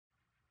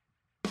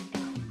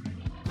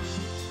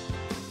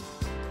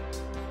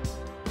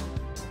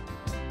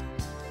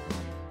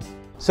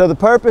So the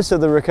purpose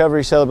of the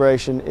Recovery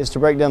Celebration is to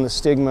break down the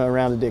stigma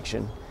around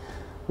addiction.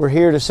 We're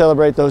here to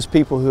celebrate those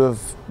people who have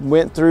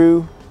went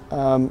through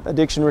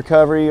addiction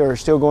recovery or are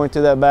still going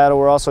through that battle.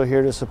 We're also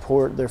here to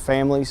support their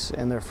families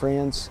and their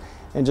friends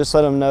and just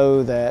let them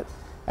know that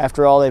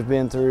after all they've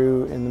been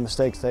through and the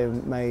mistakes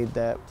they've made,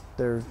 that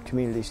their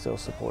community still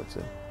supports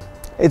them.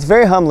 It's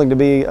very humbling to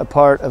be a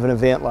part of an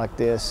event like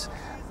this.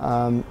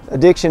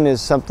 Addiction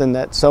is something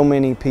that so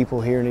many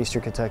people here in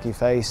Eastern Kentucky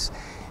face,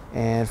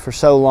 and for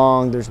so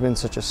long there's been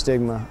such a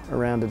stigma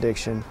around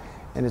addiction,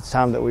 and it's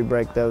time that we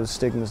break those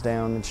stigmas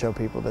down and show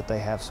people that they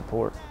have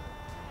support.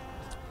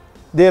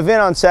 The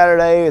event on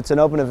Saturday, it's an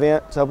open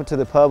event. It's open to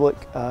the public.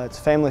 It's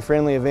a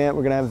family-friendly event.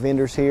 We're going to have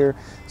vendors here,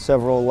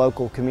 several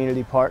local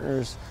community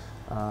partners,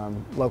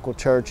 local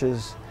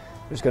churches.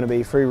 There's going to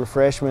be free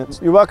refreshments.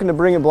 You're welcome to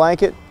bring a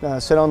blanket,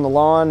 sit on the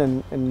lawn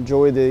and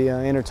enjoy the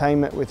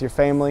entertainment with your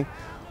family.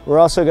 We're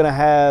also going to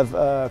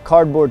have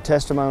cardboard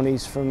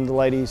testimonies from the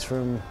ladies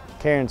from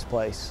Karen's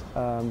Place.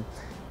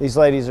 These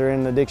ladies are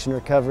in addiction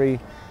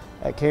recovery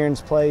at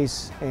Karen's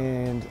Place,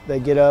 and they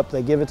get up,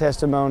 they give a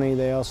testimony.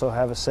 They also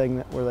have a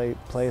segment where they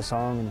play a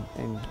song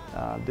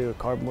and do a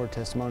cardboard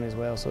testimony as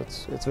well. So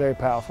it's a very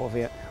powerful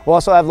event. We'll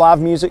also have live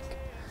music.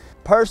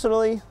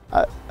 Personally,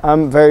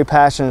 I'm very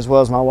passionate, as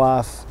well as my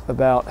wife,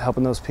 about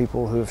helping those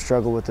people who have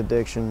struggled with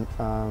addiction.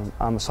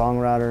 I'm a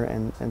songwriter,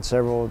 and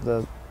several of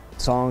the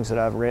songs that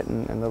I've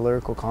written and the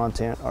lyrical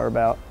content are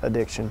about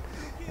addiction,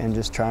 and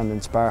just trying to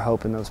inspire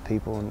hope in those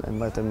people and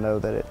let them know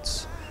that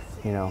it's,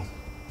 you know,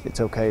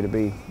 it's okay to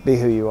be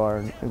who you are,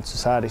 and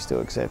society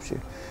still accepts you.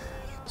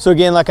 So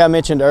again, like I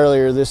mentioned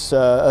earlier, this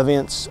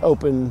event's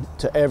open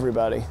to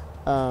everybody.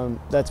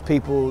 That's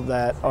people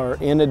that are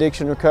in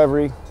addiction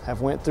recovery,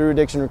 have went through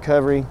addiction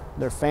recovery,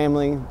 their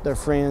family, their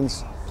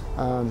friends,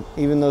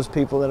 even those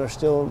people that are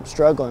still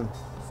struggling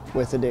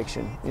with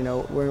addiction. You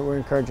know, we're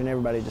encouraging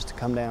everybody just to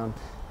come down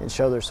and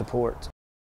show their support.